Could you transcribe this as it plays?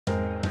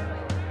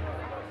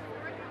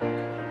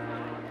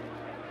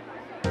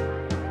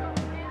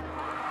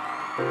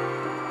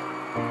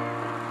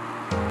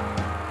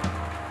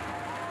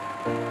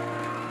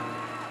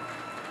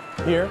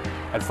Here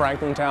at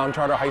Franklin Towne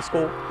Charter High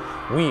School,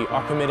 we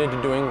are committed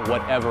to doing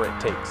whatever it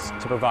takes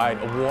to provide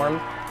a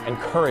warm,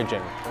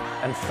 encouraging,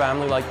 and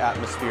family-like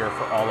atmosphere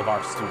for all of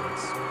our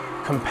students.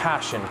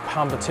 Compassion,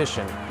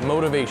 competition,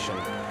 motivation,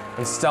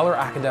 and stellar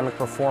academic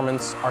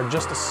performance are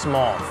just a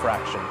small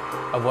fraction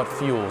of what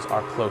fuels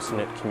our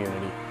close-knit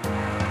community.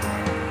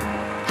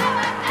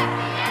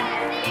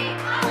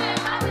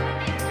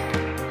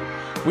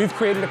 We've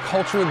created a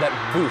culture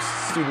that boosts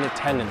student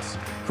attendance,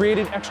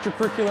 created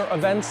extracurricular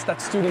events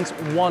that students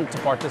want to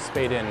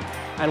participate in,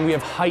 and we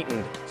have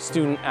heightened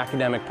student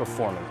academic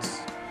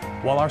performance.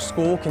 While our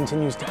school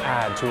continues to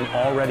add to an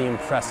already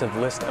impressive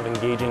list of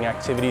engaging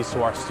activities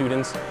to our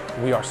students,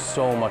 we are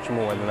so much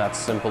more than that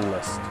simple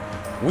list.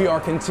 We are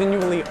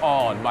continually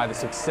awed by the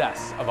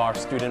success of our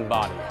student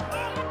body.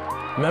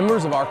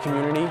 Members of our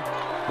community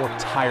work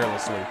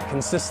tirelessly,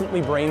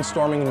 consistently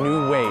brainstorming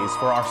new ways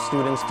for our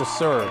students to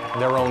serve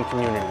their own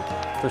community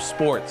through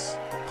sports,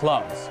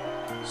 clubs,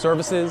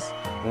 services,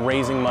 and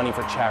raising money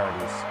for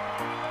charities.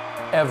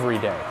 Every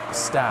day,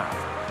 staff,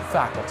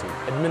 faculty,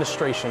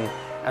 administration,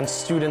 and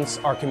students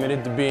are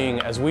committed to being,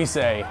 as we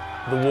say,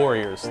 the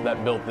warriors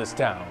that built this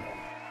town.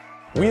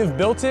 We have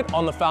built it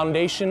on the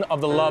foundation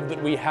of the love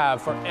that we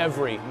have for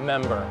every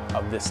member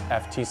of this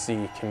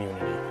FTC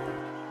community.